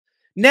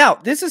Now,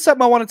 this is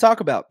something I want to talk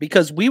about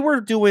because we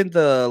were doing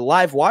the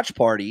live watch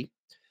party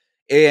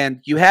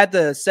and you had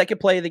the second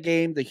play of the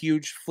game, the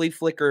huge flea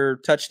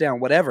flicker touchdown,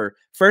 whatever.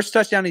 First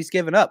touchdown he's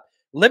given up.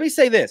 Let me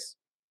say this,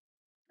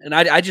 and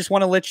I just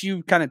want to let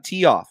you kind of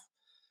tee off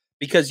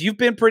because you've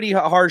been pretty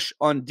harsh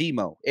on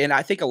Demo, and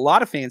I think a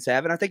lot of fans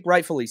have, and I think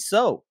rightfully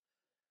so.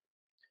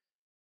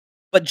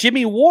 But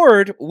Jimmy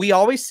Ward, we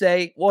always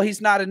say, well,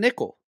 he's not a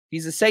nickel.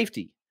 He's a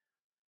safety.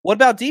 What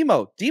about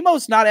Demo?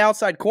 Demo's not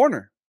outside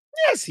corner.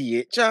 Yes, he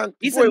is, John.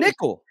 He's a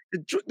nickel.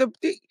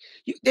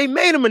 They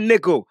made him a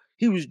nickel.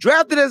 He was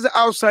drafted as an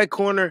outside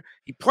corner.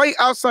 He played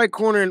outside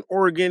corner in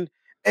Oregon,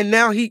 and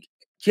now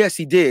yes,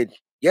 he did.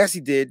 Yes,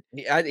 he did.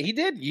 He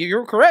did.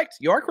 You're correct.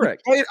 You are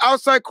correct. He played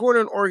outside corner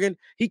in Oregon.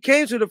 He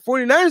came to the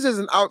 49ers as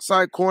an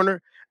outside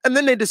corner, and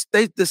then they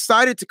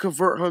decided to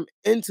convert him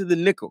into the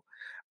nickel.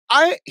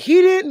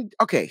 He didn't.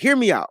 Okay, hear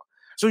me out.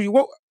 So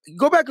you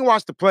go back and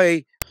watch the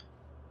play.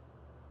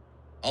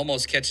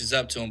 Almost catches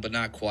up to him, but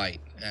not quite.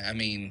 I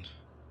mean,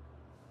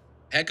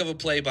 heck of a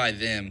play by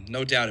them,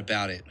 no doubt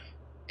about it.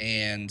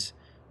 And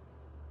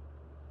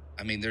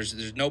I mean,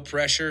 there's no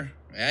pressure.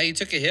 Yeah, he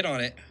took a hit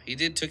on it. He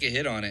took a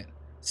hit on it.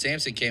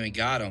 Sampson came and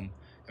got him.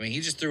 I mean, he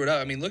just threw it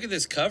up. I mean, look at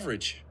this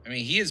coverage. I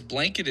mean, he has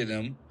blanketed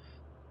him.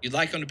 You'd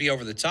like him to be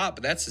over the top,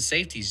 but that's the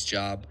safety's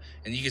job.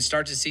 And you can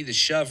start to see the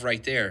shove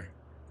right there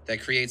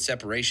that creates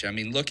separation. I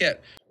mean, look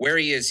at where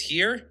he is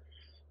here,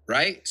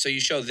 right? So you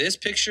show this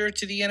picture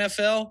to the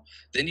NFL,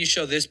 then you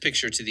show this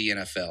picture to the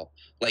NFL.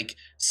 Like,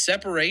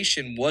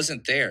 separation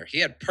wasn't there. He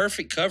had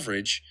perfect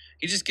coverage.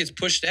 He just gets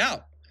pushed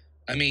out.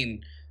 I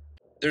mean,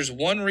 there's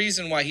one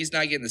reason why he's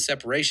not getting the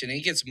separation.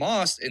 He gets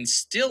mossed and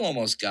still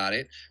almost got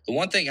it. The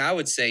one thing I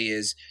would say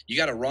is you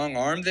got to wrong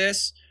arm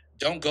this.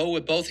 Don't go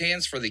with both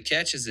hands for the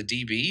catch as a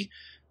DB.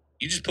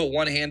 You just put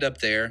one hand up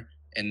there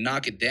and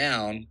knock it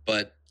down.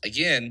 But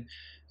again,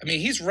 I mean,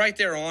 he's right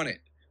there on it.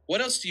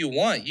 What else do you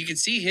want? You can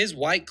see his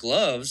white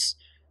gloves.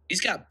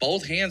 He's got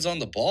both hands on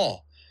the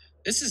ball.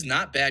 This is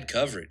not bad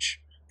coverage.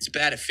 It's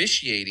bad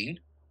officiating.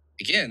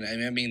 Again,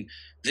 I mean,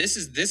 this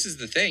is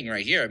the thing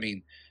right here. I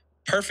mean,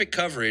 perfect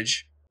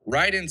coverage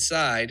right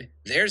inside.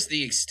 There's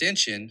the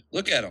extension.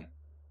 Look at him.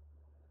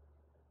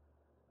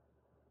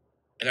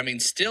 And I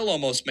mean, still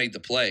almost made the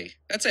play.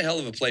 That's a hell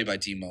of a play by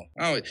Demo.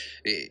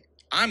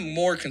 I'm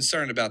more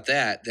concerned about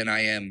that than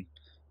I am.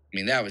 I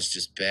mean, that was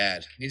just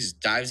bad. He just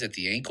dives at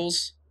the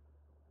ankles.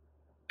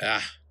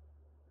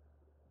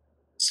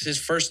 It's his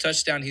first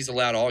touchdown he's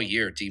allowed all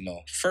year,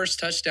 Demo. First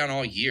touchdown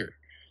all year.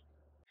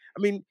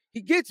 I mean,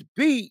 he gets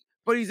beat,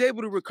 but he's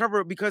able to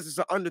recover because it's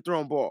an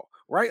underthrown ball,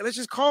 right? Let's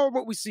just call it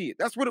what we see it.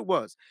 That's what it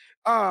was.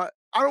 I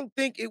don't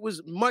think it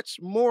was much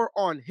more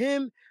on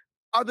him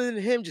other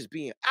than him just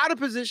being out of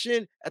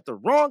position at the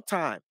wrong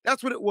time.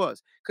 That's what it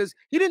was. Because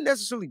he didn't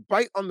necessarily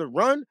bite on the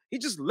run. He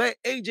just let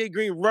AJ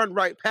Green run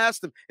right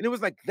past him. And it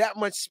was like that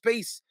much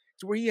space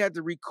to where he had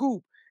to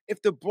recoup.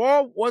 If the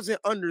ball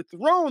wasn't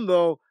underthrown,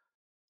 though,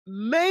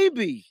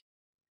 maybe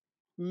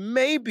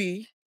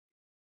Tashawn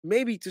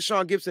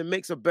Gibson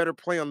makes a better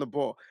play on the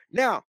ball.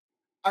 Now,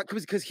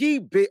 because he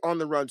bit on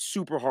the run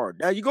super hard.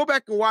 Now, you go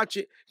back and watch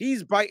it.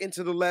 He's biting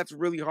to the left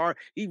really hard.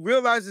 He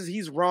realizes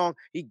he's wrong.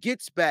 He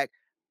gets back.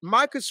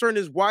 My concern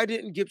is, why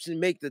didn't Gibson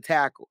make the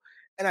tackle?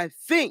 And I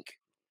think,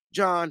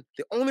 John,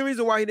 the only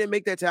reason why he didn't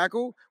make that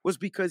tackle was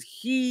because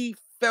he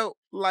felt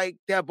like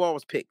that ball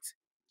was picked.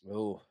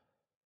 Oh.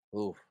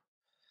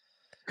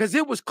 Because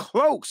it was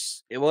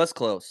close. It was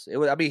close.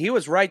 I mean, he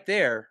was right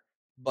there,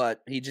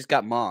 but he just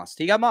got mossed.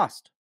 He got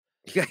mossed.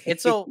 And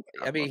so,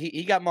 I mean,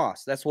 he got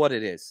mossed. That's what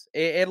it is.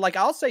 And like,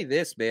 I'll say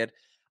this, man.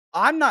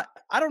 I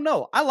don't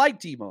know. I like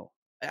Demo.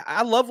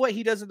 I love what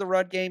he does in the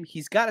run game.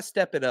 He's got to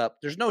step it up.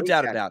 There's no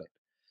doubt about it.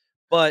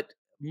 But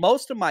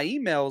most of my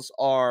emails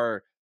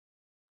are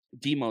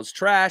Demo's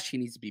trash. He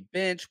needs to be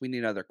benched. We need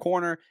another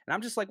corner. And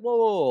I'm just like,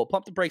 whoa,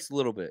 pump the brakes a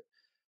little bit.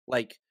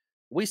 Like,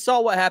 we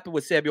saw what happened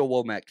with Samuel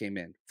Womack came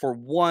in for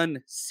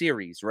one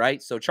series,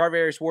 right? So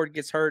Charvarius Ward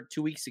gets hurt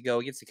 2 weeks ago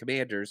against the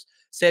Commanders.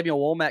 Samuel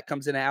Womack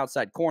comes in an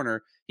outside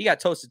corner. He got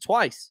toasted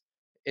twice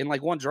in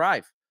like one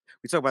drive.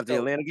 We talk about the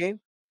Atlanta game?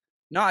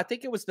 No, I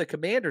think it was the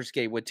Commanders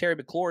game when Terry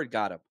McLaurin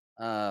got him.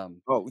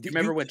 Do you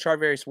remember when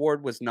Charvarius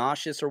Ward was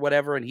nauseous or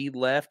whatever and he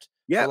left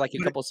for like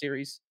a couple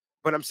series?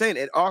 But I'm saying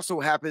it also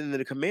happened in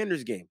the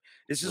Commanders game.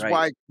 This is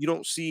why you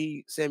don't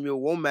see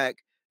Samuel Womack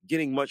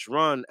getting much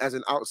run as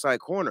an outside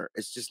corner.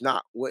 It's just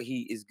not what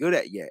he is good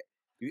at yet.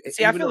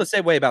 See, I feel the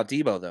same way about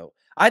Debo, though.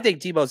 I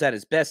think Debo's at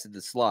his best in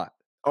the slot.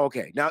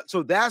 Okay, now,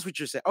 so that's what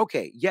you're saying.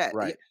 Okay,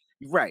 right.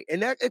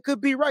 And that it could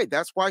be right.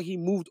 That's why he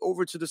moved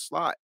over to the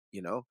slot,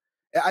 you know?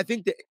 I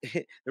think that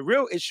the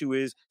real issue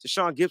is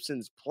Tashawn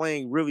Gibson's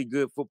playing really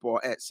good football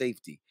at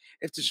safety.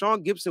 If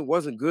Tashawn Gibson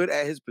wasn't good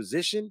at his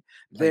position,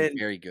 then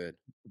very good.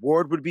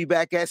 Ward would be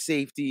back at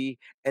safety,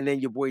 and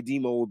then your boy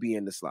Demo would be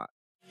in the slot.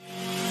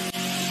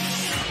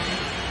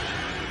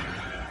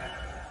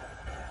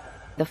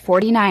 The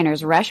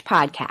 49ers Rush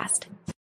Podcast.